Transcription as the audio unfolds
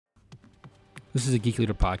This is a Geek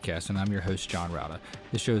Leader podcast, and I'm your host, John Browde.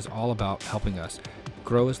 This show is all about helping us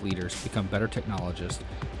grow as leaders, become better technologists,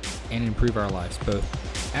 and improve our lives both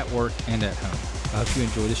at work and at home. I hope you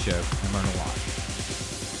enjoy the show and learn a lot.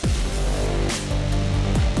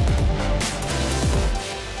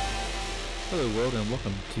 Hello, world, and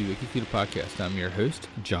welcome to a Geek Leader podcast. I'm your host,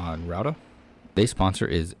 John Browde. Today's sponsor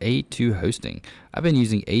is A2 Hosting. I've been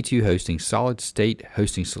using A2 Hosting solid state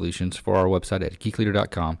hosting solutions for our website at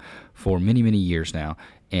geekleader.com for many, many years now,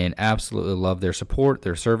 and absolutely love their support,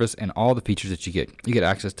 their service, and all the features that you get. You get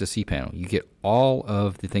access to cPanel. You get all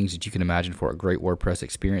of the things that you can imagine for a great WordPress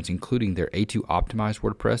experience, including their A2 optimized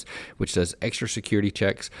WordPress, which does extra security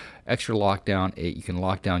checks, extra lockdown. You can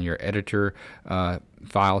lock down your editor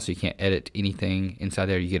file so you can't edit anything inside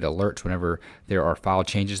there. You get alerts whenever there are file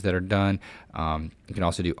changes that are done. You can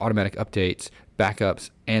also do automatic updates, backups,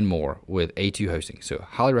 and more with A2 Hosting. So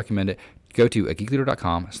highly recommend it. Go to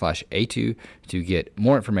geekleader.com/A2 to get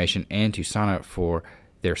more information and to sign up for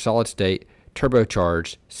their solid state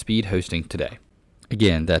turbocharged speed hosting today.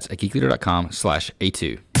 Again, that's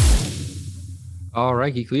geekleader.com/A2. All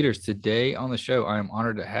right, Geek Leaders, today on the show, I am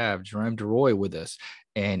honored to have Jerome Deroy with us,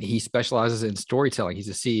 and he specializes in storytelling. He's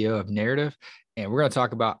the CEO of Narativ, and we're going to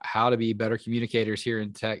talk about how to be better communicators here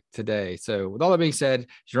in tech today. So with all that being said,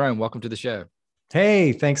 Jerome, welcome to the show.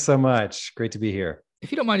 Hey, thanks so much. Great to be here.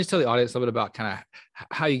 If you don't mind, just tell the audience a little bit about kind of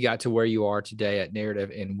how you got to where you are today at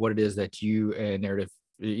Narativ and what it is that you and Narativ,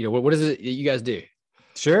 what is it that you guys do?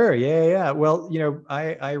 Sure. Yeah. Well,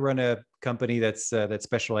 I run a company that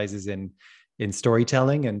specializes in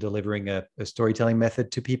storytelling and delivering a storytelling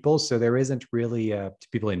method to people. So there isn't really to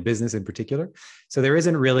people in business in particular. So there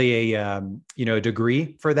isn't really a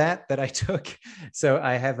degree for that I took. So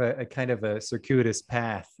I have a kind of a circuitous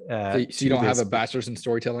path. So you don't have a bachelor's in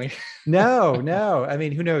storytelling? No. I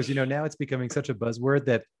mean, who knows? Now it's becoming such a buzzword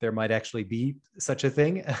that there might actually be such a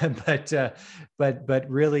thing. but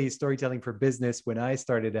really, storytelling for business. When I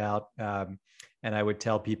started out, and I would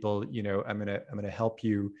tell people, I'm gonna help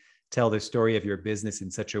you tell the story of your business in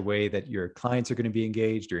such a way that your clients are going to be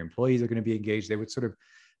engaged, your employees are going to be engaged. They would sort of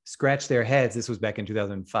scratch their heads. This was back in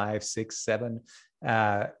 2005, 6, 7,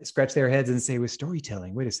 scratch their heads and say, with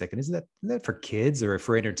storytelling, wait a second, isn't that for kids or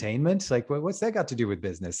for entertainment? Like, what's that got to do with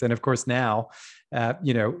business? And of course now,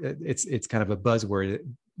 it's kind of a buzzword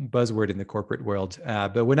in the corporate world.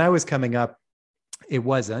 But when I was coming up, it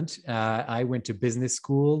wasn't. I went to business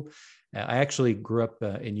school. I actually grew up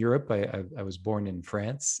in Europe. I was born in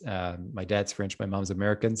France. My dad's French, my mom's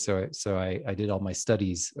American. So I did all my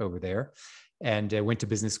studies over there and went to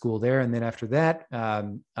business school there. And then after that,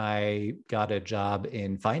 I got a job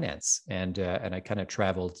in finance and I kind of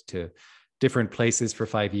traveled to different places for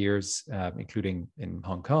 5 years, including in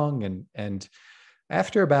Hong Kong. And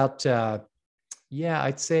after about,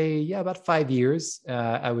 I'd say, about 5 years,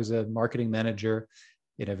 I was a marketing manager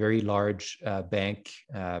in a very large bank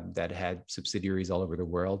that had subsidiaries all over the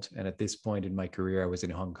world. And at this point in my career, I was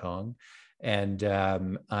in Hong Kong. And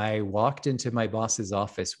I walked into my boss's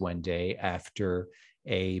office one day after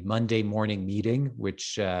a Monday morning meeting,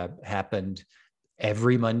 which happened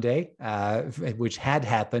every Monday, which had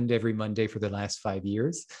happened every Monday for the last 5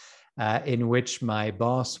 years, in which my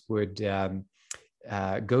boss would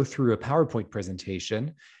go through a PowerPoint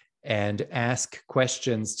presentation and ask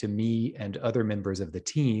questions to me and other members of the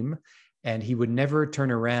team. And he would never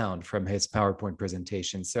turn around from his PowerPoint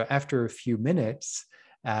presentation. So after a few minutes,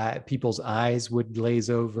 people's eyes would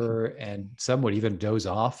glaze over and some would even doze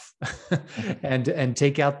off and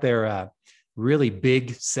take out their really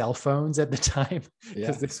big cell phones at the time,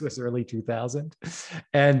 because this was early 2000.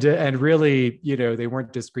 And really, they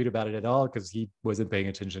weren't discreet about it at all because he wasn't paying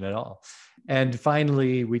attention at all. And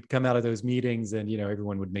finally, we'd come out of those meetings and,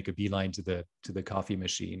 everyone would make a beeline to the coffee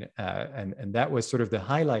machine. And that was sort of the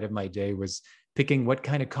highlight of my day, was picking what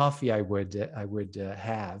kind of coffee I would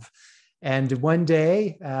have. And one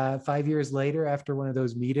day, 5 years later, after one of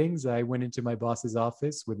those meetings, I went into my boss's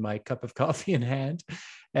office with my cup of coffee in hand.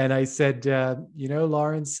 And I said,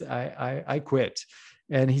 Lawrence, I quit.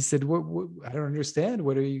 And he said, I don't understand.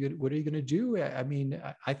 What are you going to do? I mean,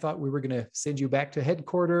 I thought we were going to send you back to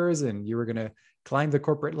headquarters and you were going to climb the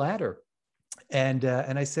corporate ladder. And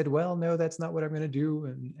I said, well, no, that's not what I'm going to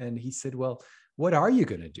do. And he said, well, what are you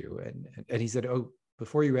going to do? And he said, oh,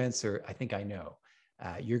 before you answer, I think I know.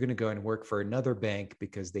 You're going to go and work for another bank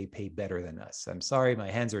because they pay better than us. I'm sorry,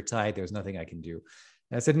 my hands are tied. There's nothing I can do.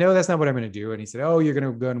 And I said, no, that's not what I'm going to do. And he said, oh, you're going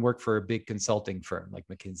to go and work for a big consulting firm like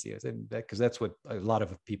McKinsey. I said, because that's what a lot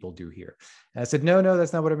of people do here. And I said, no,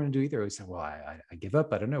 that's not what I'm going to do either. He said, well, I give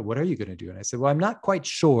up. I don't know. What are you going to do? And I said, well, I'm not quite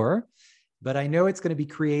sure, but I know it's going to be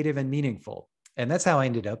creative and meaningful. And that's how I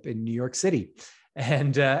ended up in New York City.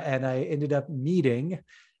 And I ended up meeting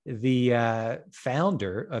the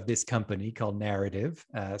founder of this company called Narativ,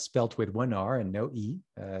 spelt with one R and no E.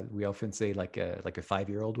 We often say like a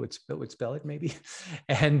 5-year-old would spell it maybe.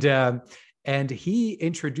 And he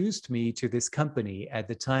introduced me to this company. At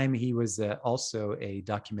the time, he was also a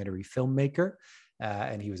documentary filmmaker,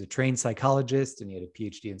 and he was a trained psychologist, and he had a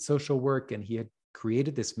PhD in social work, and he had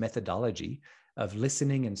created this methodology of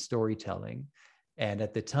listening and storytelling. And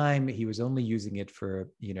at the time, he was only using it for,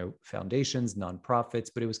 foundations, nonprofits,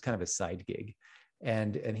 but it was kind of a side gig.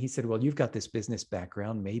 And he said, well, you've got this business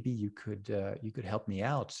background. Maybe you could help me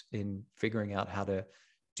out in figuring out how to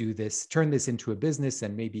do this, turn this into a business,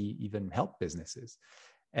 and maybe even help businesses.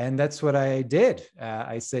 And that's what I did.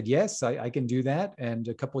 I said, yes, I can do that. And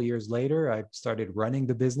a couple of years later, I started running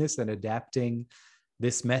the business and adapting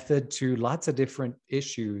this method to lots of different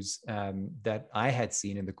issues that I had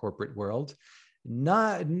seen in the corporate world.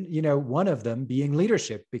 Not, one of them being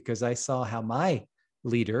leadership, because I saw how my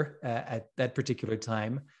leader at that particular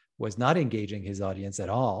time was not engaging his audience at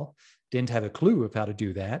all, didn't have a clue of how to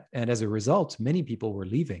do that. And as a result, many people were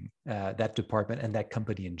leaving that department and that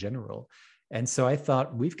company in general. And so I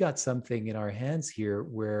thought, we've got something in our hands here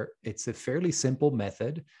where it's a fairly simple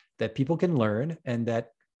method that people can learn and that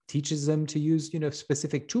teaches them to use,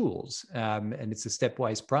 specific tools. And it's a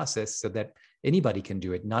stepwise process so that anybody can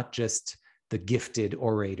do it, not just the gifted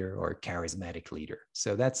orator or charismatic leader.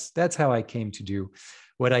 So that's how I came to do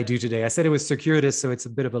what I do today. I said it was circuitous, so it's a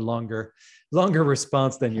bit of a longer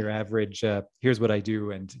response than your average. Here's what I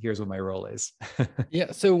do, and here's what my role is.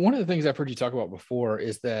 Yeah. So one of the things I've heard you talk about before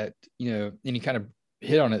is that, and you kind of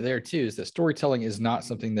hit on it there too, is that storytelling is not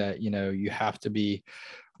something that, you have to be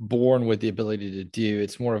born with the ability to do.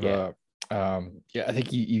 It's more of a, I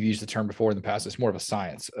think you've used the term before in the past. It's more of a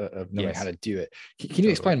science of knowing how to do it. Can you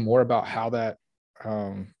explain more about how that?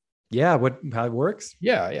 How it works?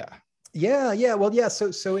 Yeah. Well, yeah.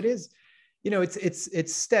 So it is,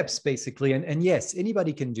 it's steps basically. And yes,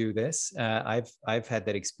 anybody can do this. I've had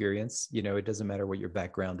that experience. It doesn't matter what your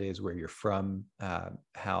background is, where you're from,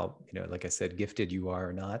 how, like I said, gifted you are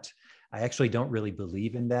or not. I actually don't really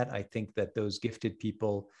believe in that. I think that those gifted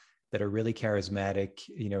people that are really charismatic,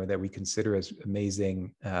 that we consider as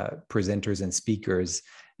amazing presenters and speakers,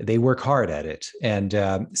 they work hard at it.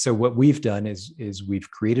 And so what we've done is we've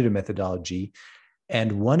created a methodology.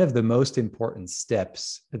 And one of the most important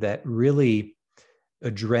steps that really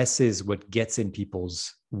addresses what gets in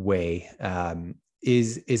people's way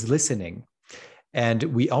is listening. And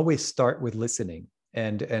we always start with listening.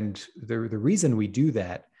 And the reason we do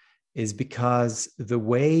that is because the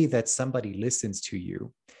way that somebody listens to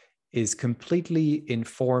you is completely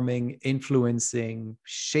informing, influencing,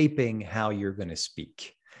 shaping how you're going to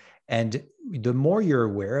speak. And the more you're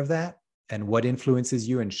aware of that and what influences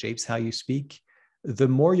you and shapes how you speak, the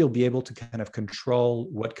more you'll be able to kind of control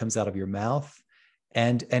what comes out of your mouth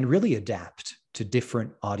and really adapt to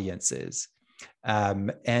different audiences.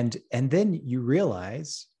 And then you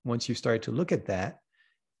realize, once you start to look at that,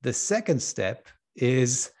 the second step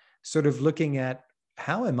is sort of looking at,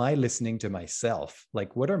 how am I listening to myself?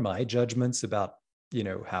 Like, what are my judgments about,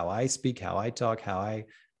 how I speak, how I talk, how I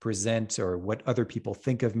present, or what other people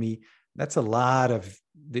think of me? That's a lot of,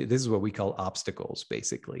 this is what we call obstacles,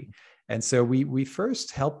 basically. And so we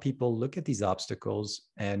first help people look at these obstacles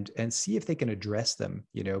and see if they can address them,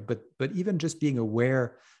 but even just being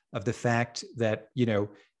aware of the fact that,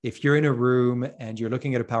 if you're in a room and you're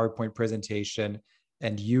looking at a PowerPoint presentation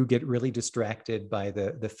and you get really distracted by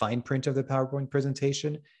the fine print of the PowerPoint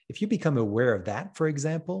presentation, if you become aware of that, for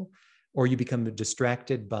example, or you become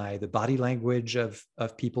distracted by the body language of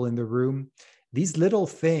people in the room, these little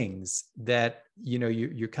things that,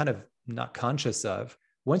 you're kind of not conscious of,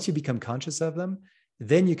 once you become conscious of them,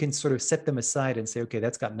 then you can sort of set them aside and say, okay,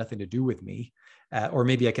 that's got nothing to do with me. Or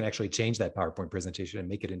maybe I can actually change that PowerPoint presentation and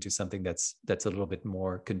make it into something that's a little bit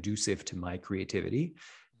more conducive to my creativity.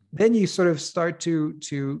 Then you sort of start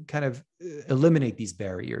to kind of eliminate these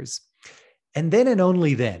barriers. And then and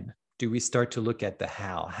only then do we start to look at the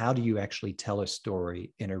how. How do you actually tell a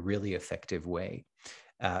story in a really effective way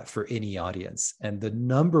for any audience? And the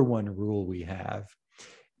number one rule we have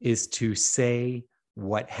is to say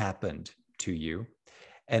what happened to you.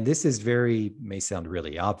 And this is may sound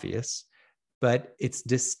really obvious, but it's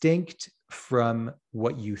distinct from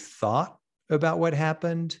what you thought about what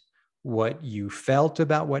happened, what you felt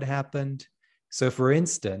about what happened. So for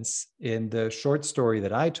instance, in the short story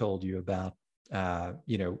that I told you about,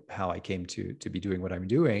 how I came to be doing what I'm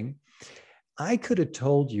doing, I could have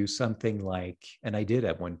told you something like, and I did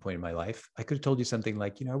at one point in my life, I could have told you something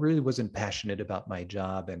like, I really wasn't passionate about my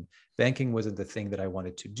job and banking wasn't the thing that I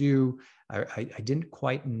wanted to do. I didn't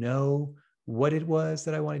quite know what it was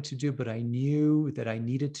that I wanted to do, but I knew that I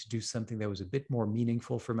needed to do something that was a bit more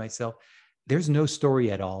meaningful for myself. There's no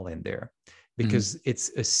story at all in there because it's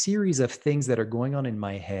a series of things that are going on in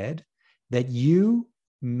my head that you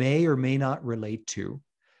may or may not relate to.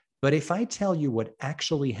 But if I tell you what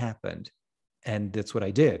actually happened, and that's what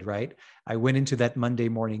I did, right? I went into that Monday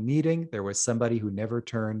morning meeting. There was somebody who never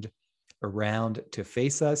turned around to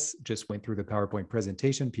face us, just went through the PowerPoint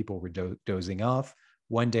presentation. People were dozing off.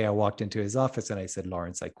 One day I walked into his office and I said,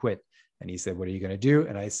 Lawrence, I quit. And he said, what are you going to do?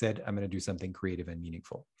 And I said, I'm going to do something creative and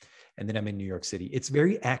meaningful. And then I'm in New York City. It's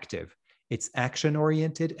very active. It's action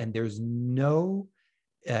oriented. And there's no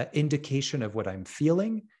indication of what I'm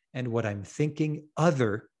feeling and what I'm thinking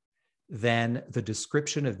other than the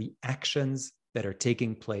description of the actions that are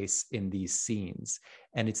taking place in these scenes.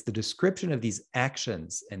 And it's the description of these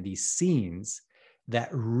actions and these scenes that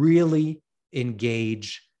really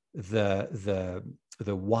engage the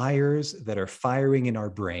wires that are firing in our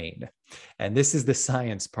brain. And this is the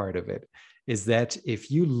science part of it, is that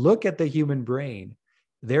if you look at the human brain,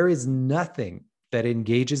 there is nothing that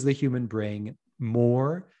engages the human brain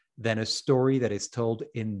more than a story that is told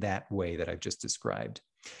in that way that I've just described.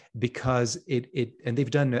 Because and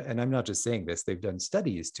they've done, and I'm not just saying this, they've done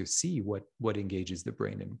studies to see what engages the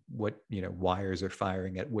brain and what wires are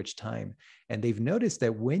firing at which time. And they've noticed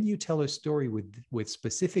that when you tell a story with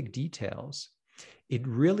specific details, it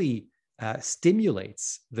really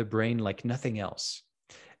stimulates the brain like nothing else,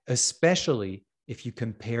 especially if you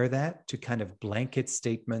compare that to kind of blanket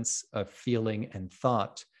statements of feeling and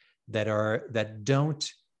thought that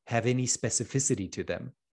don't have any specificity to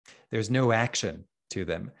them. There's no action to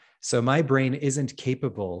them. So my brain isn't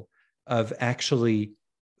capable of actually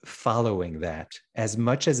following that as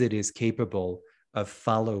much as it is capable of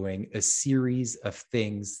following a series of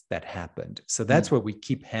things that happened. So that's what we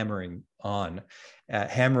keep hammering to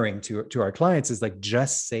our clients, is like,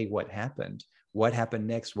 just say what happened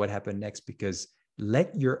next, because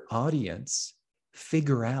let your audience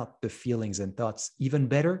figure out the feelings and thoughts. Even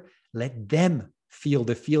better, let them feel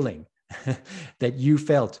the feeling that you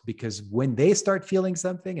felt, because when they start feeling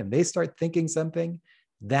something and they start thinking something,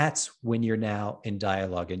 that's when you're now in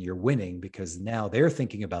dialogue and you're winning, because now they're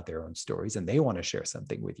thinking about their own stories and they want to share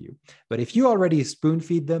something with you. But if you already spoon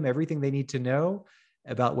feed them everything they need to know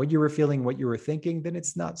about what you were feeling, what you were thinking, then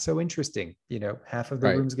it's not so interesting. Half of the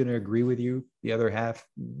room's going to agree with you. The other half,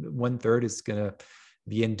 1/3 is going to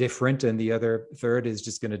be indifferent, and the other third is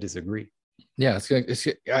just going to disagree. Yeah,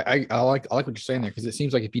 I like what you're saying there, because it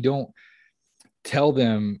seems like if you don't tell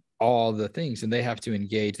them all the things and they have to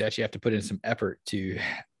engage, they actually have to put in some effort to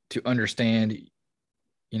understand,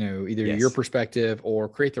 either your perspective or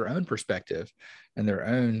create their own perspective and their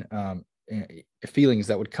own feelings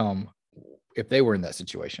that would come if they were in that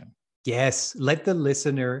situation. Yes, let the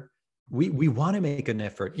listener. We want to make an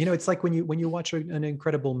effort. It's like when you watch an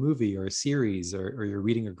incredible movie or a series, or you're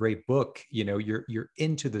reading a great book. You're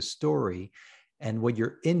into the story, and what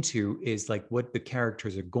you're into is like what the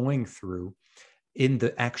characters are going through in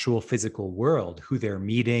the actual physical world, who they're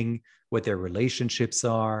meeting, what their relationships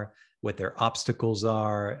are, what their obstacles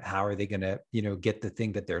are, how are they going to get the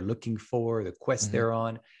thing that they're looking for, the quest they're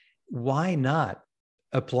on. Why not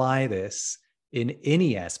apply this in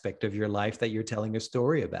any aspect of your life that you're telling a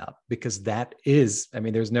story about? Because that is,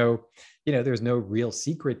 there's no real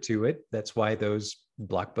secret to it. That's why those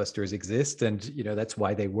blockbusters exist. And, that's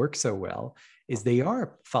why they work so well, is they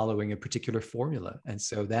are following a particular formula. And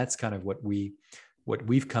so that's kind of what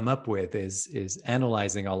we've come up with is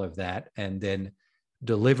analyzing all of that and then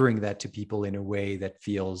delivering that to people in a way that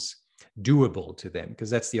feels doable to them. Because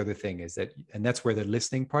that's the other thing, is that, and that's where the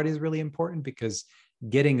listening part is really important, because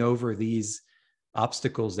getting over these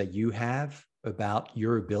obstacles that you have about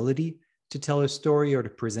your ability to tell a story or to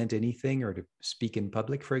present anything or to speak in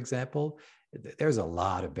public, for example, there's a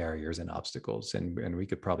lot of barriers and obstacles, and we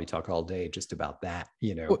could probably talk all day just about that.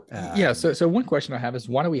 So one question I have is,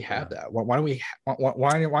 why do we have that?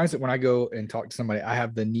 Why is it when I go and talk to somebody,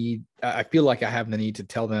 I feel like I have the need to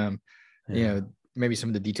tell them, maybe some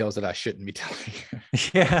of the details that I shouldn't be telling?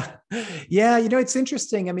 Yeah. It's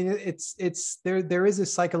interesting. There is a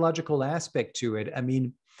psychological aspect to it.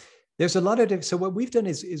 There's a lot of, so what we've done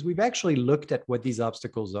is we've actually looked at what these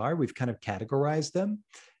obstacles are. We've kind of categorized them.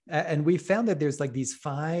 And we found that there's like these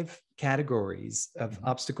 5 categories of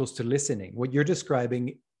obstacles to listening. What you're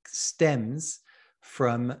describing stems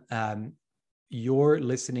from your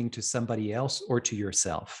listening to somebody else or to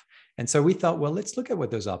yourself. And so we thought, well, let's look at what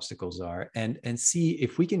those obstacles are and see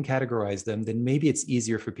if we can categorize them, then maybe it's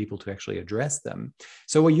easier for people to actually address them.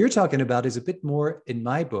 So what you're talking about is a bit more, in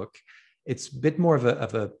my book, it's a bit more of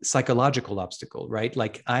a psychological obstacle, right?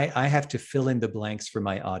 Like I have to fill in the blanks for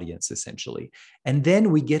my audience, essentially. And then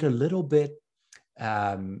we get a little bit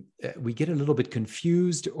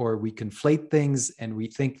confused, or we conflate things, and we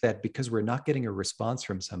think that because we're not getting a response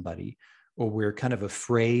from somebody, or we're kind of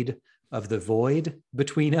afraid of the void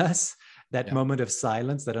between us, that moment of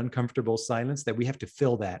silence, that uncomfortable silence, that we have to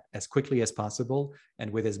fill that as quickly as possible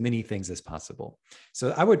and with as many things as possible.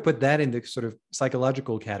 So I would put that in the sort of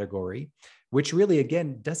psychological category, which really,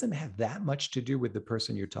 again, doesn't have that much to do with the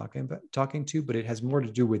person you're talking to, but it has more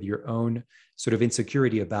to do with your own sort of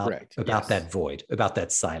insecurity about that void, about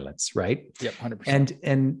that silence, right? Yep, 100%.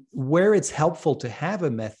 And where it's helpful to have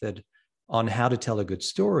a method on how to tell a good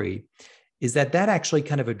story is that actually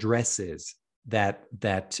kind of addresses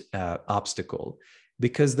that obstacle.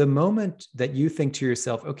 Because the moment that you think to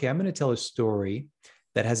yourself, okay, I'm going to tell a story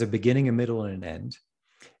that has a beginning, a middle, and an end,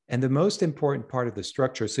 and the most important part of the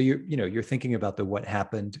structure, so you're thinking about the what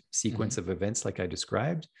happened sequence of events like I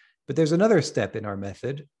described, but there's another step in our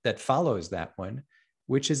method that follows that one,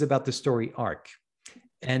 which is about the story arc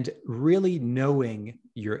and really knowing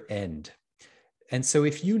your end. And so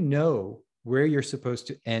if you know where you're supposed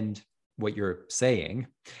to end what you're saying,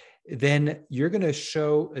 then you're going to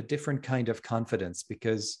show a different kind of confidence,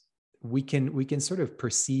 because we can sort of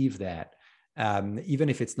perceive that, even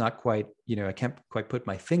if it's not quite, I can't quite put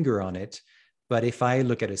my finger on it. But if I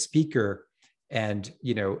look at a speaker and,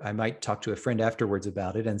 I might talk to a friend afterwards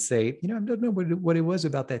about it and say, I don't know what it was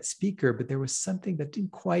about that speaker, but there was something that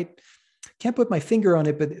can't put my finger on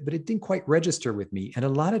it, but it didn't quite register with me. And a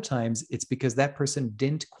lot of times it's because that person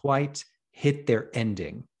didn't quite hit their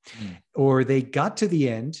ending, or they got to the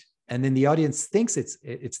end and then the audience thinks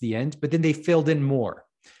it's the end, but then they filled in more,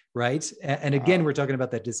 right? And again, we're talking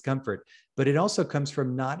about that discomfort, but it also comes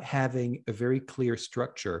from not having a very clear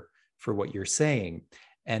structure for what you're saying.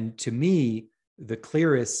 And to me, the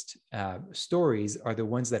clearest stories are the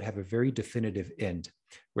ones that have a very definitive end,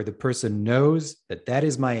 where the person knows that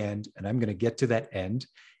is my end and I'm going to get to that end.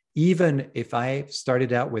 Even if I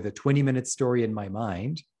started out with a 20-minute story in my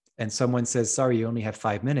mind and someone says, sorry, you only have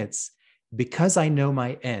 5 minutes, because I know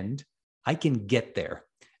my end, I can get there.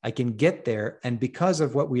 And because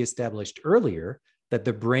of what we established earlier, that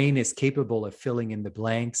the brain is capable of filling in the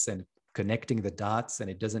blanks and connecting the dots, and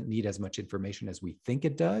it doesn't need as much information as we think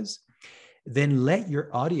it does, then let your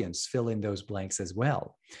audience fill in those blanks as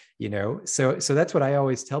well. So that's what I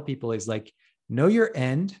always tell people is like, know your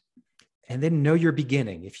end and then know your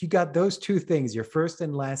beginning. If you got those two things, your first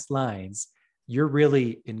and last lines, you're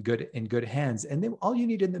really in good hands. And then all you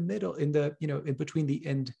need in the middle, in between the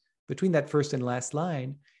end, between that first and last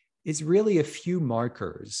line, is really a few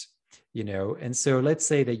markers, And so let's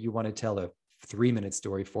say that you want to tell a 3-minute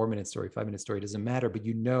story, 4-minute story, 5-minute story, doesn't matter, but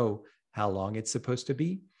you know how long it's supposed to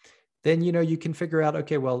be. Then, you can figure out,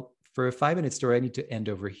 okay, well, for a 5-minute story, I need to end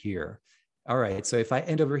over here. All right, so if I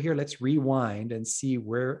end over here, let's rewind and see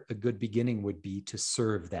where a good beginning would be to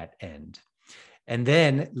serve that end. And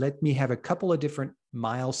then let me have a couple of different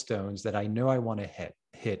milestones that I know I want to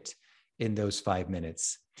hit in those 5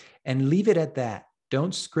 minutes, and leave it at that.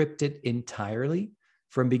 Don't script it entirely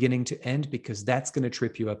from beginning to end, because that's going to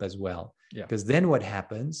trip you up as well. Yeah. Because then what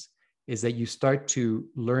happens is that you start to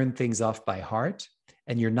learn things off by heart,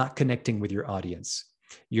 and you're not connecting with your audience.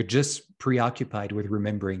 You're just preoccupied with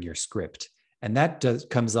remembering your script. And that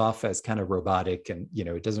comes off as kind of robotic, and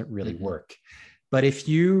it doesn't really work. But if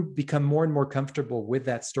you become more and more comfortable with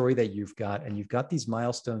that story that you've got, and you've got these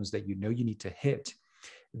milestones that you need to hit,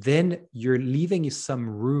 then you're leaving some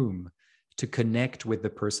room to connect with the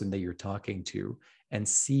person that you're talking to and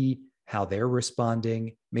see how they're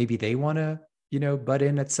responding. Maybe they want to, butt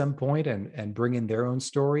in at some point and bring in their own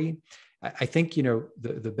story. I think,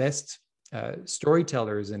 the best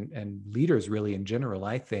storytellers and leaders really in general,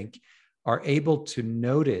 I think, are able to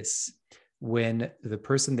notice when the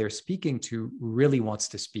person they're speaking to really wants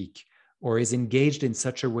to speak or is engaged in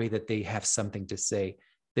such a way that they have something to say.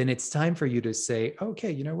 Then it's time for you to say, okay,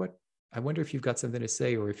 you know what? I wonder if you've got something to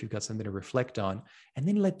say, or if you've got something to reflect on, and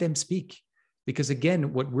then let them speak. Because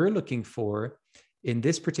again, what we're looking for in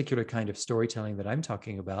this particular kind of storytelling that I'm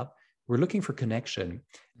talking about, we're looking for connection.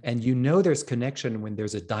 And there's connection when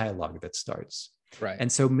there's a dialogue that starts. Right.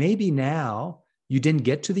 And so maybe now you didn't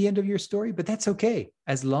get to the end of your story, but that's okay.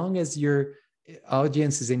 As long as your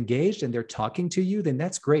audience is engaged and they're talking to you, then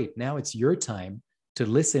that's great. Now it's your time to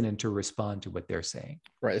listen and to respond to what they're saying.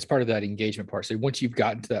 Right. It's part of that engagement part. So once you've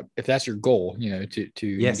gotten to that, if that's your goal, to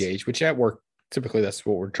Yes. engage, which at work typically that's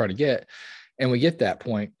what we're trying to get. And we get that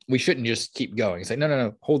point, we shouldn't just keep going. It's like,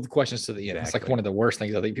 no, hold the questions to the end. It's like one of the worst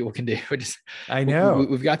things I think people can do. I know.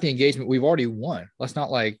 We've got the engagement. We've already won. Let's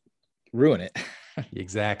not like ruin it.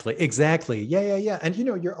 Exactly. Yeah. And,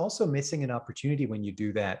 you're also missing an opportunity when you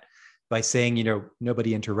do that by saying,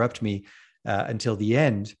 nobody interrupt me until the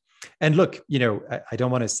end. And look, I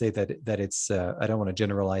don't want to say that it's, I don't want to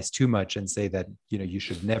generalize too much and say that, you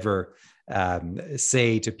should never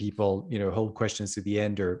say to people, hold questions to the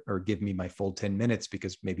end or give me my full 10 minutes,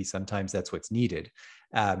 because maybe sometimes that's what's needed.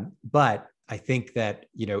 But I think that,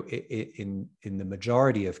 in the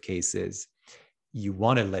majority of cases, you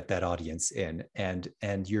want to let that audience in, and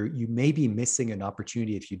you may be missing an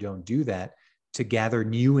opportunity if you don't do that, to gather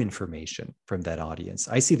new information from that audience.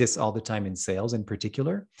 I see this all the time in sales in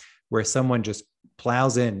particular, where someone just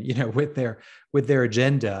plows in, with their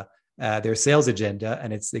agenda, their sales agenda,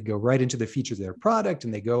 and they go right into the features of their product,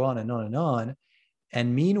 and they go on and on and on.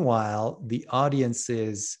 And meanwhile, the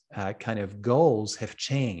audience's kind of goals have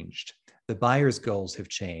changed. The buyer's goals have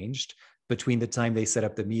changed between the time they set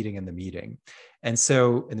up the meeting and the meeting. And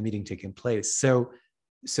the meeting taking place.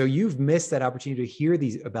 So you've missed that opportunity to hear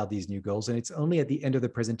about these new goals. And it's only at the end of the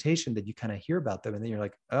presentation that you kind of hear about them. And then you're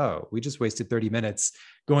like, oh, we just wasted 30 minutes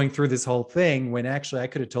going through this whole thing, when actually I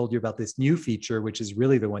could have told you about this new feature, which is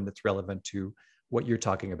really the one that's relevant to what you're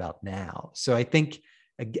talking about now. So I think,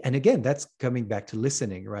 and again, that's coming back to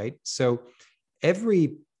listening, right? So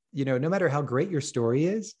no matter how great your story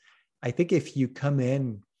is, I think if you come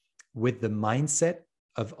in with the mindset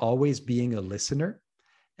of always being a listener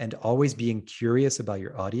and always being curious about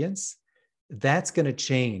your audience, that's going to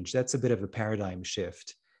change. That's a bit of a paradigm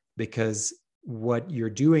shift, because what you're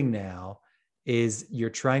doing now is you're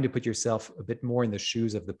trying to put yourself a bit more in the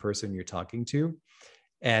shoes of the person you're talking to,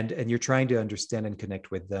 and you're trying to understand and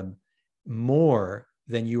connect with them more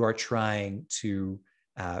than you are trying to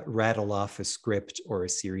rattle off a script or a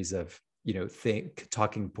series of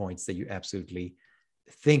talking points that you absolutely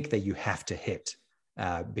think that you have to hit.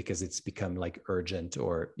 Because it's become like urgent,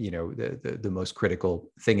 or the most critical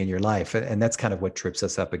thing in your life. And that's kind of what trips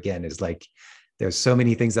us up again, is like, there's so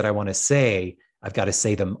many things that I want to say, I've got to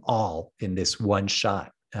say them all in this one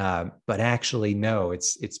shot. But actually, no,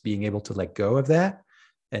 it's being able to let go of that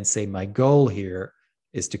and say, my goal here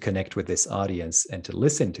is to connect with this audience and to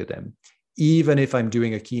listen to them. Even if I'm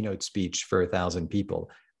doing a keynote speech for 1,000 people,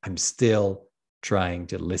 I'm still trying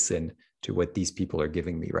to listen to what these people are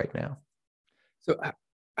giving me right now. So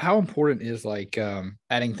how important is like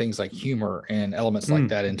adding things like humor and elements like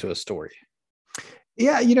that into a story?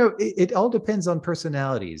 Yeah, it all depends on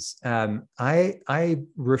personalities. I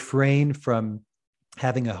refrain from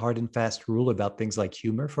having a hard and fast rule about things like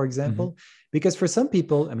humor, for example, because for some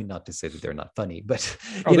people, I mean, not to say that they're not funny, but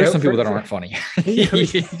there's some people that aren't funny. You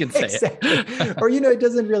can say exactly. it. Or, it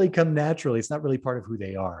doesn't really come naturally. It's not really part of who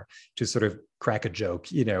they are to sort of crack a joke,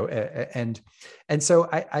 and so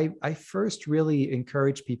I first really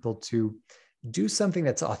encourage people to do something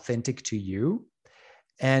that's authentic to you.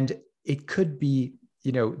 And it could be,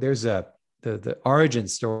 there's the origin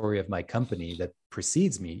story of my company that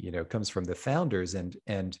precedes me, comes from the founders,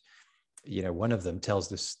 and one of them tells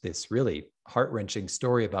this really heart-wrenching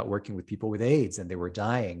story about working with people with AIDS, and they were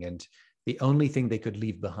dying, and the only thing they could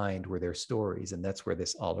leave behind were their stories. And that's where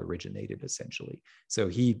this all originated, essentially. So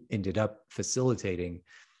he ended up facilitating,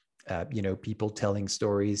 people telling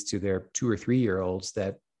stories to their 2 or 3-year-olds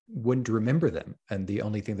that wouldn't remember them. And the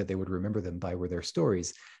only thing that they would remember them by were their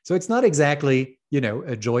stories. So it's not exactly,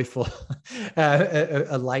 a joyful,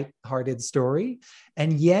 a light-hearted story.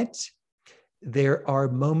 And yet there are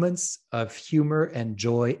moments of humor and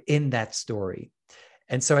joy in that story.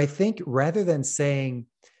 And so I think, rather than saying,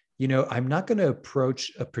 I'm not going to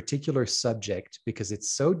approach a particular subject because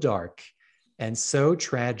it's so dark and so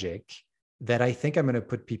tragic that I think I'm going to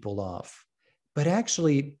put people off. But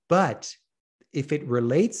if it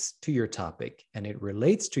relates to your topic and it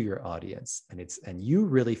relates to your audience, and you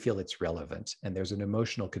really feel it's relevant, and there's an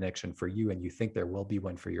emotional connection for you, and you think there will be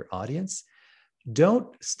one for your audience,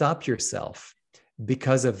 don't stop yourself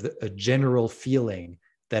because of a general feeling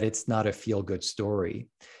that it's not a feel-good story.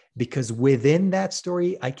 Because within that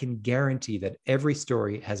story, I can guarantee that every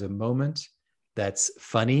story has a moment that's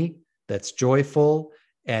funny, that's joyful,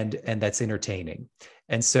 and that's entertaining.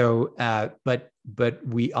 And so, but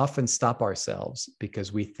we often stop ourselves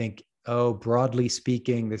because we think, oh, broadly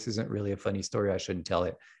speaking, this isn't really a funny story, I shouldn't tell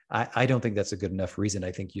it. I don't think that's a good enough reason.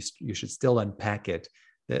 I think you should still unpack it.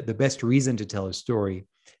 The best reason to tell a story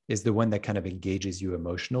is the one that kind of engages you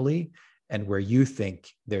emotionally, and where you think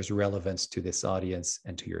there's relevance to this audience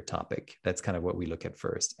and to your topic. That's kind of what we look at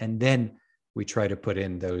first. And then we try to put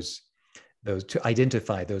in those to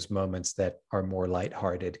identify those moments that are more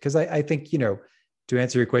lighthearted. Because I think, to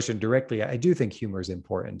answer your question directly, I do think humor is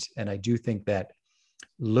important. And I do think that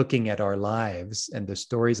looking at our lives and the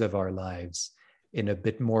stories of our lives in a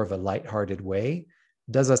bit more of a lighthearted way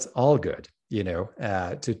does us all good,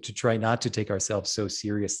 to try not to take ourselves so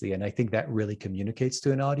seriously. And I think that really communicates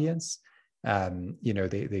to an audience.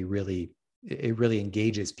 It really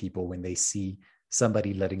engages people when they see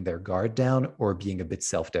somebody letting their guard down or being a bit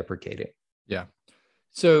self-deprecating. Yeah.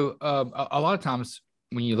 So a lot of times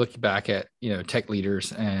when you look back at, tech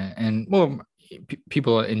leaders and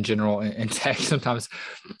people in general in tech, sometimes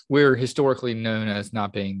we're historically known as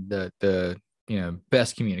not being the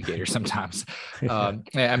best communicator sometimes. Yeah.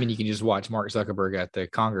 I mean, you can just watch Mark Zuckerberg at the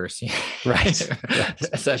Congress Right.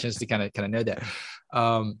 sessions to kind of know that.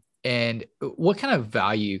 And what kind of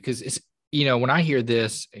value, because it's, when I hear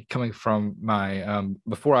this coming from my,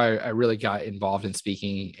 before I really got involved in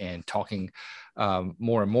speaking and talking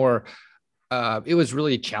more and more, it was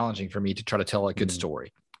really challenging for me to try to tell a good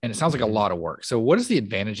story. And it sounds like a lot of work. So what is the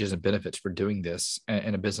advantages and benefits for doing this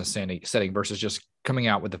in a business setting versus just coming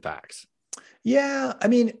out with the facts? Yeah. I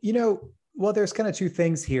mean, well, there's kind of two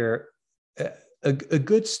things here. A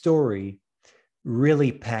good story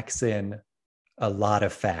really packs in a lot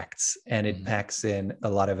of facts, and it packs in a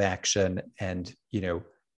lot of action and,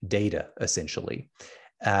 data, essentially.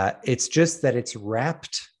 It's just that it's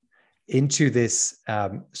wrapped into this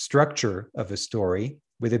structure of a story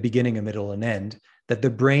with a beginning, a middle, and end that the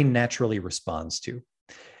brain naturally responds to.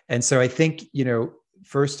 And so I think,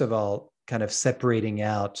 first of all, kind of separating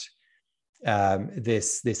out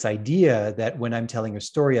this idea that when I'm telling a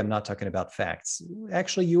story, I'm not talking about facts.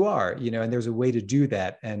 Actually, you are, and there's a way to do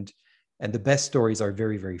that. And the best stories are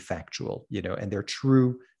very, very factual, and they're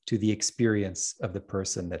true to the experience of the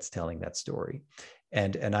person that's telling that story.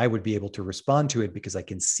 And I would be able to respond to it because I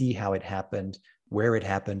can see how it happened, where it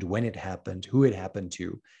happened, when it happened, who it happened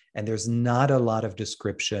to. And there's not a lot of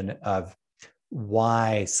description of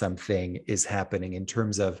why something is happening in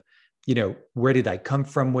terms of, where did I come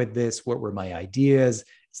from with this? What were my ideas?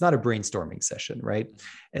 It's not a brainstorming session, right?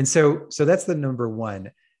 And so that's the number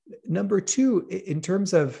one. Number two, in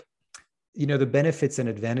terms of, the benefits and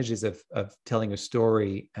advantages of telling a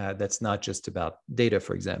story that's not just about data,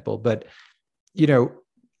 for example, but,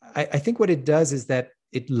 I think what it does is that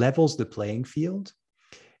it levels the playing field.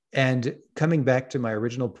 And coming back to my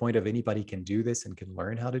original point of anybody can do this and can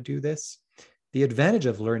learn how to do this, the advantage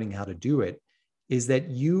of learning how to do it is that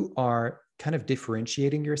you are kind of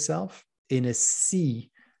differentiating yourself in a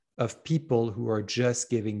sea of people who are just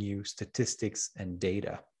giving you statistics and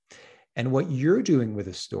data. And what you're doing with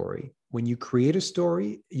a story, when you create a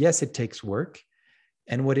story, yes, it takes work.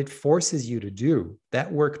 And what it forces you to do,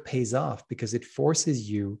 that work pays off because it forces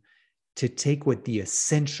you to take what the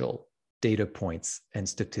essential data points and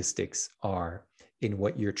statistics are in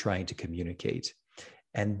what you're trying to communicate.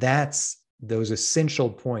 And that's those essential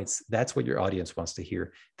points. That's what your audience wants to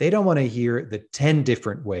hear. They don't want to hear the 10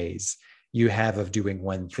 different ways you have of doing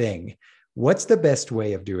one thing. What's the best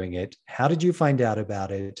way of doing it? How did you find out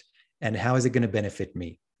about it? And how is it going to benefit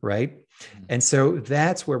me? Right. And so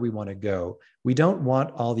that's where we want to go. We don't want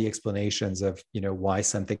all the explanations of, why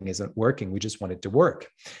something isn't working. We just want it to work.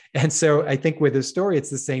 And so I think with a story, it's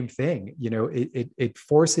the same thing. It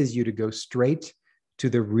forces you to go straight to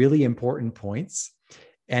the really important points,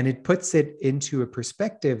 and it puts it into a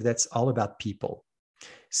perspective that's all about people.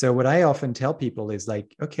 So what I often tell people is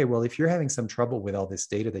like, okay, well, if you're having some trouble with all this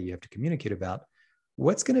data that you have to communicate about,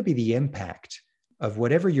 what's going to be the impact of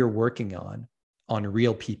whatever you're working on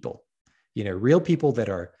real people, real people that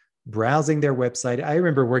are browsing their website. I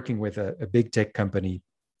remember working with a big tech company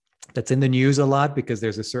that's in the news a lot because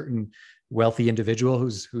there's a certain wealthy individual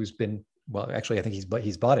who's been, well, actually, I think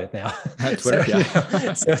he's bought it now. Twitter,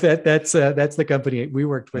 yeah. So that's the company we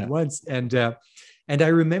worked with once. And I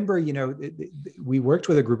remember, we worked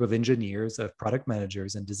with a group of engineers, of product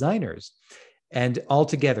managers and designers, and all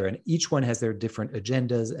together, and each one has their different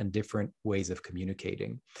agendas and different ways of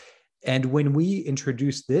communicating. And when we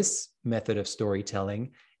introduced this method of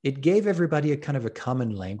storytelling, it gave everybody a kind of a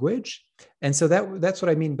common language. And so that's what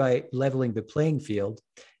I mean by leveling the playing field.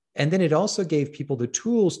 And then it also gave people the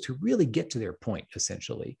tools to really get to their point,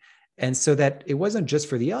 essentially. And so that it wasn't just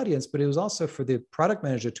for the audience, but it was also for the product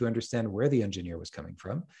manager to understand where the engineer was coming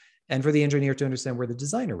from, and for the engineer to understand where the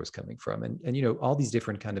designer was coming from, and all these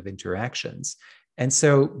different kind of interactions. And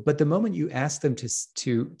so, but the moment you ask them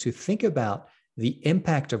to think about the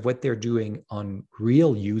impact of what they're doing on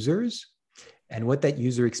real users and what that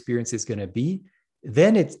user experience is going to be,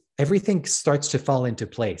 then everything starts to fall into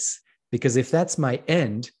place. Because if that's my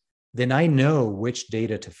end, then I know which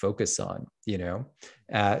data to focus on,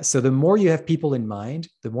 so the more you have people in mind,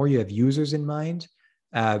 the more you have users in mind,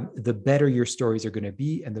 the better your stories are going to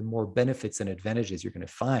be, and the more benefits and advantages you're going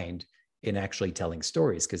to find in actually telling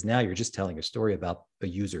stories, because now you're just telling a story about a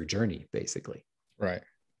user journey, basically. Right.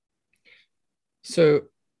 So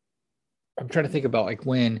I'm trying to think about like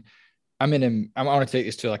when I want to take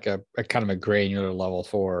this to like a kind of a granular level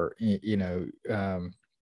for,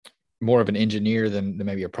 more of an engineer than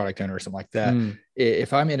maybe a product owner or something like that.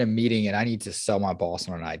 If I'm in a meeting and I need to sell my boss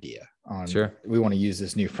on an idea Sure, we want to use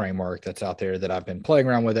this new framework that's out there that I've been playing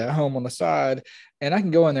around with at home on the side, and I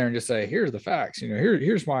can go in there and just say, here's the facts,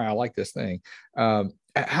 here's why I like this thing.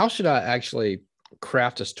 How should I actually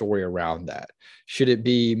craft a story around that? Should it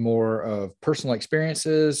be more of personal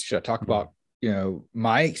experiences? Should I talk about,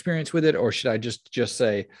 my experience with it, or should I just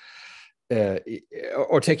say,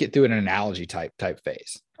 or take it through an analogy type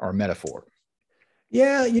phase or a metaphor?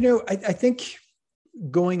 Yeah, I think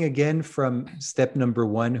going again from step number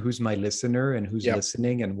one, who's my listener and who's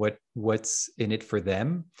listening and what's in it for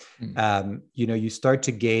them, you start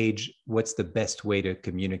to gauge what's the best way to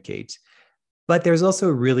communicate. But there's also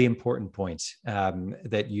a really important point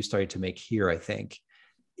that you started to make here, I think,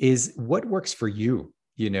 is what works for you.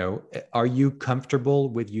 Are you comfortable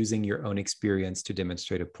with using your own experience to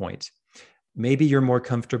demonstrate a point? Maybe you're more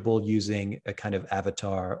comfortable using a kind of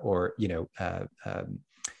avatar or,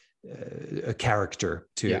 a character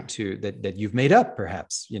that you've made up,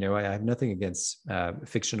 perhaps. I have nothing against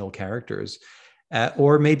fictional characters.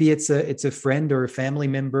 Or maybe it's a friend or a family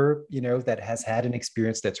member, that has had an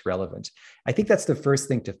experience that's relevant. I think that's the first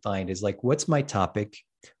thing to find is like, what's my topic?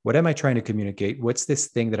 What am I trying to communicate? What's this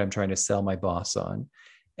thing that I'm trying to sell my boss on?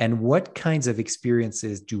 And what kinds of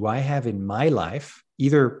experiences do I have in my life,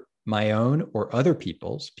 either my own or other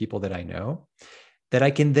people that I know, that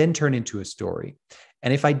I can then turn into a story?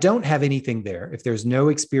 And if I don't have anything there, if there's no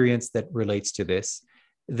experience that relates to this,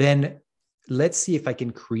 then let's see if I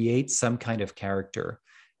can create some kind of character,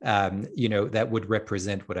 that would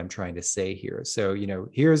represent what I'm trying to say here. So,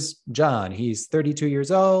 here's John, he's 32 years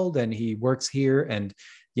old and he works here. And,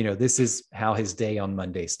 this is how his day on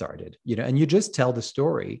Monday started, and you just tell the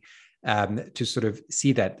story to sort of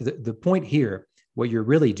see that the point here, what you're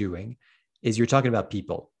really doing is you're talking about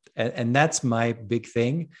people. And that's my big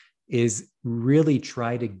thing, is really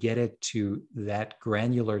try to get it to that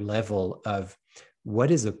granular level of what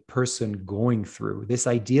is a person going through? This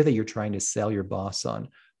idea that you're trying to sell your boss on,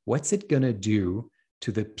 what's it going to do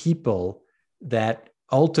to the people that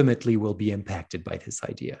ultimately will be impacted by this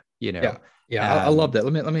idea? I love that.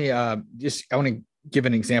 Let me I want to give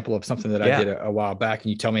an example of something that I did a while back,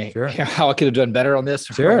 and you tell me how I could have done better on this.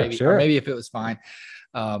 Sure. Or maybe if it was fine.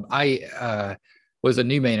 I was a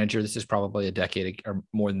new manager. This is probably a decade or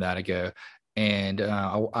more than that ago. And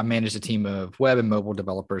I managed a team of web and mobile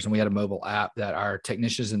developers, and we had a mobile app that our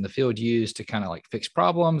technicians in the field used to kind of like fix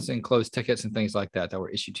problems and close tickets and things like that were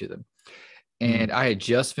issued to them. And I had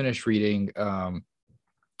just finished reading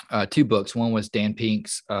two books. One was Dan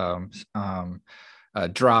Pink's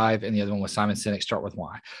Drive, and the other one was Simon Sinek's Start With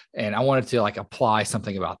Why. And I wanted to like apply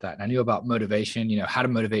something about that. And I knew about motivation, how to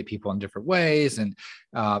motivate people in different ways. And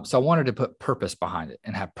so I wanted to put purpose behind it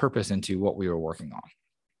and have purpose into what we were working on.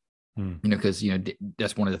 Because,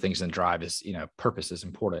 that's one of the things in Drive is, purpose is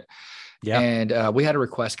important. Yeah. And we had a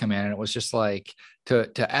request come in, and it was just like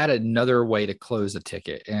to add another way to close a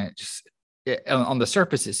ticket. And on the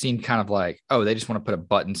surface, it seemed kind of like, oh, they just want to put a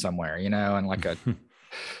button somewhere, and like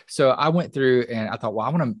so I went through and I thought, well, I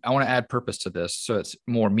want to add purpose to this. So it's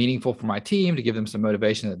more meaningful for my team, to give them some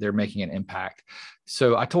motivation that they're making an impact.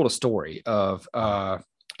 So I told a story of, I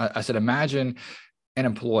said, imagine an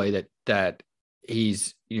employee that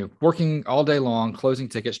he's, working all day long, closing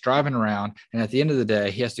tickets, driving around. And at the end of the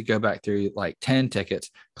day, he has to go back through like 10 tickets,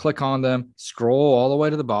 click on them, scroll all the way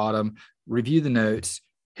to the bottom, review the notes,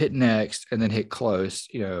 hit next, and then hit close,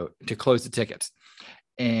 to close the tickets.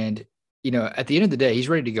 And, at the end of the day, he's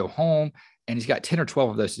ready to go home, and he's got 10 or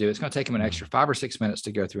 12 of those to do. It's going to take him an extra 5 or 6 minutes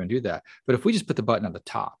to go through and do that. But if we just put the button at the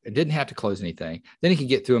top, it didn't have to close anything, then he can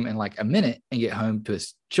get through them in like a minute and get home to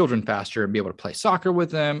his children faster and be able to play soccer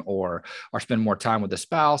with them or spend more time with the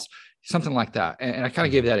spouse, something like that. And I kind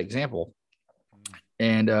of gave that example.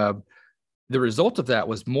 And the result of that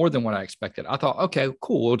was more than what I expected. I thought, okay,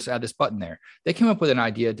 cool, we'll just add this button there. They came up with an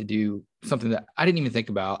idea to do something that I didn't even think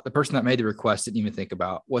about. The person that made the request didn't even think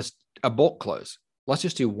about, was a bulk close. Let's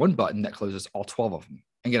just do one button that closes all 12 of them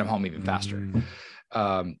and get them home even faster.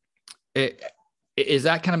 Is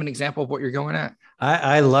that kind of an example of what you're going at?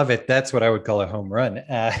 I love it. That's what I would call a home run.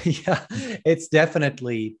 Yeah, it's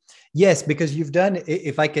definitely, yes, because you've done,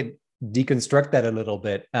 if I could deconstruct that a little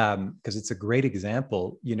bit, because it's a great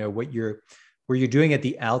example. What you're doing at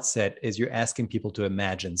the outset is you're asking people to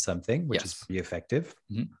imagine something, which is Yes. pretty effective,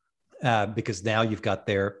 Mm-hmm. because now you've got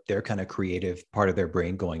their kind of creative part of their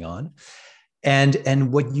brain going on.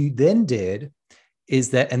 And what you then did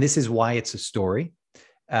is that, and this is why it's a story,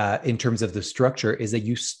 in terms of the structure, is that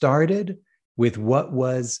you started with what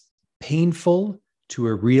was painful to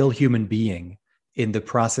a real human being in the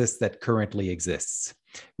process that currently exists,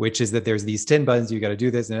 which is that there's these 10 buttons, you got to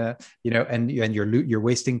do this, and you're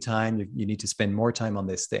wasting time. You need to spend more time on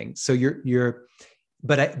this thing. So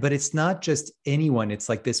but it's not just anyone. It's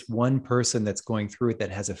like this one person that's going through it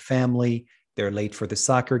that has a family. They're late for the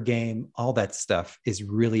soccer game. All that stuff is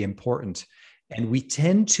really important. And we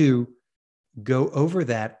tend to go over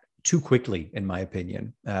that too quickly, in my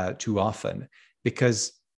opinion, too often,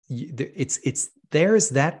 because there's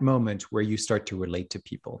that moment where you start to relate to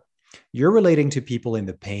people. You're relating to people in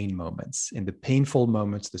the pain moments, in the painful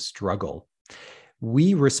moments, the struggle.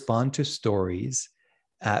 We respond to stories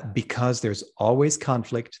because there's always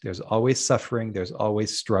conflict, there's always suffering, there's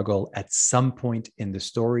always struggle at some point in the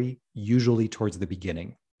story, usually towards the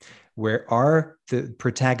beginning, where the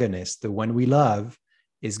protagonist, the one we love,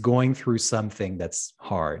 is going through something that's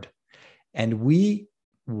hard. And we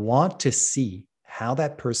want to see how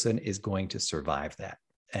that person is going to survive that,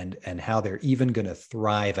 and how they're even going to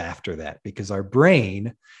thrive after that, because our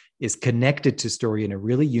brain is connected to story in a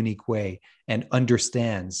really unique way and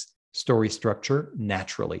understands story structure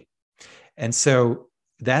naturally. And so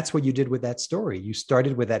that's what you did with that story. You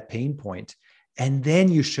started with that pain point, and then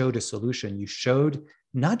you showed a solution. You showed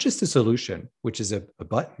not just a solution, which is a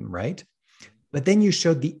button, right? But then you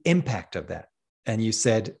showed the impact of that. And you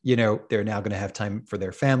said, they're now going to have time for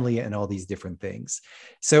their family and all these different things.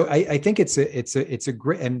 So I think it's a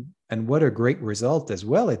great, and what a great result as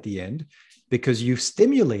well at the end, because you've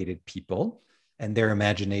stimulated people and their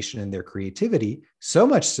imagination and their creativity, so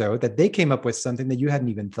much so that they came up with something that you hadn't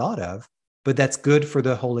even thought of, but that's good for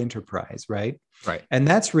the whole enterprise, right? Right. And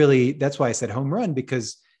that's why I said home run,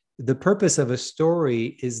 because the purpose of a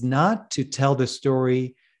story is not to tell the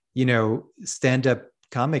story, stand up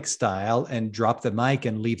comic style and drop the mic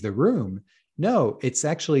and leave the room. No, it's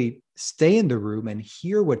actually stay in the room and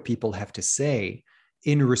hear what people have to say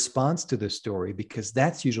in response to the story, because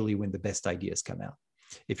that's usually when the best ideas come out.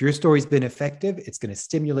 If your story's been effective, it's going to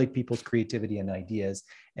stimulate people's creativity and ideas.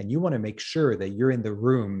 And you want to make sure that you're in the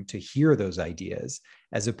room to hear those ideas,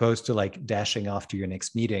 as opposed to like dashing off to your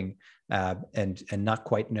next meeting and not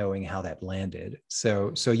quite knowing how that landed.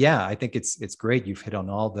 So yeah, I think it's great. You've hit on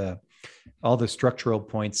all the structural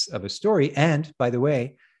points of a story. And by the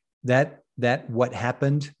way, that what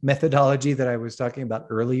happened methodology that I was talking about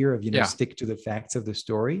earlier of, stick to the facts of the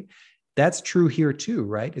story, that's true here too,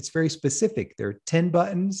 right? It's very specific. There are 10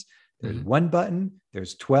 buttons. There's one button.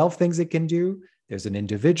 There's 12 things it can do. There's an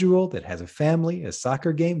individual that has a family, a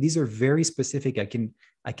soccer game. These are very specific.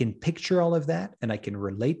 I can picture all of that, and I can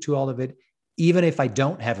relate to all of it, even if I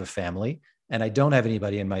don't have a family and I don't have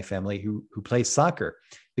anybody in my family who plays soccer,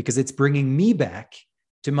 because it's bringing me back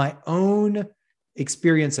to my own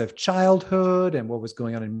experience of childhood and what was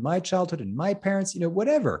going on in my childhood and my parents,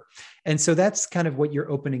 whatever. And so that's kind of what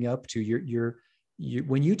you're opening up to. You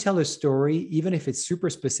when you tell a story, even if it's super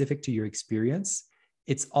specific to your experience,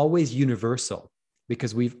 it's always universal,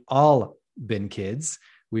 because we've all been kids.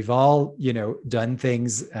 We've all, done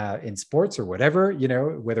things in sports or whatever,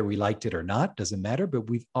 whether we liked it or not, doesn't matter. But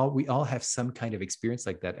we all have some kind of experience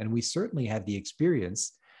like that. And we certainly have the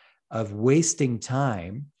experience of wasting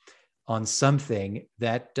time on something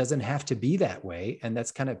that doesn't have to be that way, and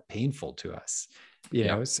that's kind of painful to us,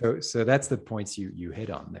 know. So that's the points you hit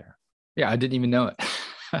on there. Yeah, I didn't even know it.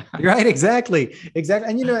 Right, exactly. And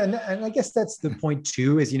and I guess that's the point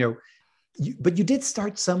too, is but you did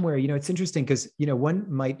start somewhere. It's interesting because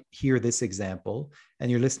one might hear this example,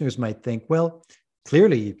 and your listeners might think, well,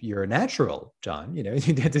 clearly you're a natural, John.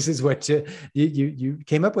 This is what you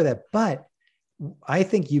came up with that, but I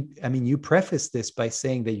think you prefaced this by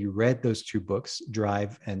saying that you read those two books,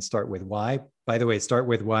 Drive and Start With Why. By the way, Start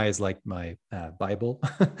With Why is like my Bible.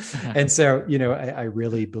 And so, I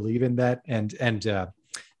really believe in that. And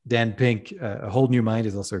Dan Pink, A Whole New Mind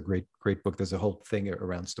is also a great book. There's a whole thing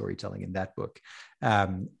around storytelling in that book.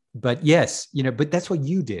 But yes, but that's what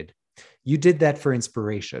you did. You did that for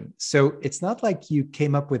inspiration. So it's not like you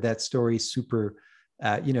came up with that story super,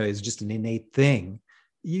 it's just an innate thing.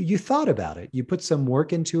 You thought about it. You put some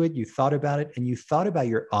work into it. You thought about it, and you thought about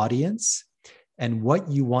your audience and what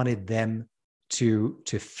you wanted them to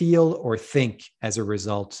feel or think as a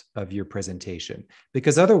result of your presentation.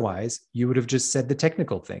 Because otherwise, you would have just said the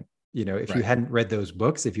technical thing. If you Right. hadn't read those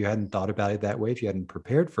books, if you hadn't thought about it that way, if you hadn't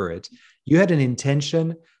prepared for it, you had an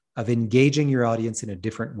intention of engaging your audience in a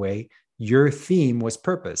different way. Your theme was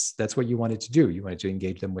purpose. That's what you wanted to do. You wanted to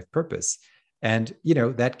engage them with purpose. And,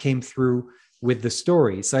 that came through with the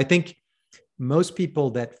story. So I think most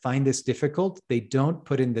people that find this difficult, they don't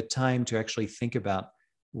put in the time to actually think about,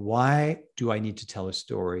 why do I need to tell a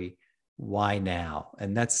story? Why now?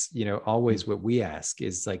 And that's, always what we ask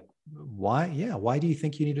is like, why do you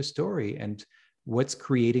think you need a story? And what's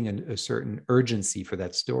creating a certain urgency for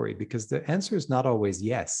that story? Because the answer is not always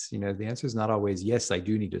yes. The answer is not always yes, I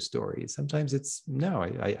do need a story. Sometimes it's no,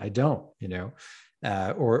 I don't.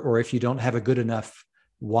 Or if you don't have a good enough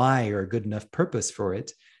why or a good enough purpose for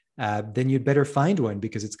it, then you'd better find one,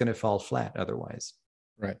 because it's going to fall flat otherwise.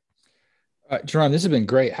 Right. Jerome, this has been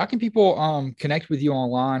great. How can people connect with you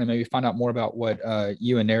online and maybe find out more about what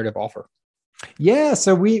you and Narativ offer? Yeah,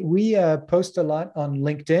 so we post a lot on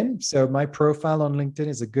LinkedIn. So my profile on LinkedIn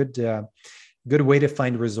is a good way to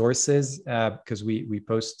find resources, because we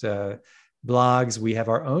post blogs. We have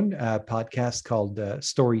our own podcast called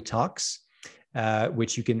Story Talks,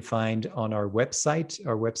 which you can find on our website.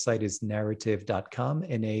 Our website is narativ.com,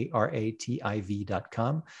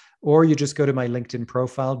 narativ.com. Or you just go to my LinkedIn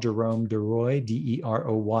profile, Jerome Deroy,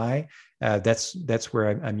 Deroy. That's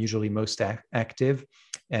where I'm usually most active,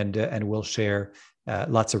 and we'll share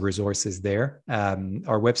lots of resources there.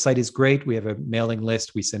 Our website is great. We have a mailing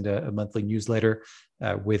list. We send a monthly newsletter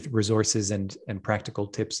with resources and practical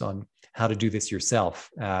tips on how to do this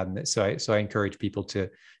yourself. So I encourage people to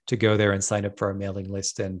go there and sign up for our mailing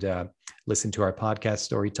list, and listen to our podcast,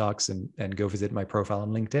 Story Talks, and go visit my profile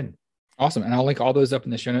on LinkedIn. Awesome. And I'll link all those up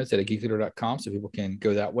in the show notes at geekleader.com, so people can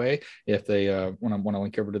go that way if they want to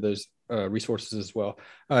link over to those resources as well.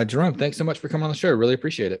 Jerome, thanks so much for coming on the show. Really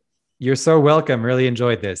appreciate it. You're so welcome. Really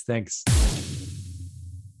enjoyed this. Thanks.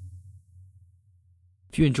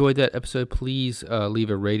 If you enjoyed that episode, please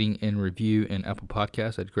leave a rating and review in Apple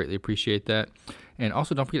Podcasts. I'd greatly appreciate that. And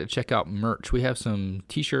also, don't forget to check out merch. We have some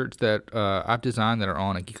t-shirts that I've designed that are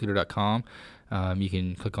on at geekleader.com. You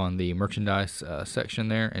can click on the merchandise section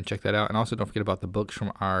there and check that out. And also, don't forget about the books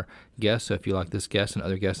from our guests. So if you like this guest and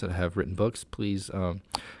other guests that have written books, please go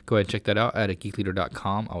ahead and check that out at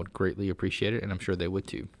geekleader.com. I would greatly appreciate it, and I'm sure they would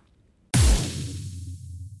too.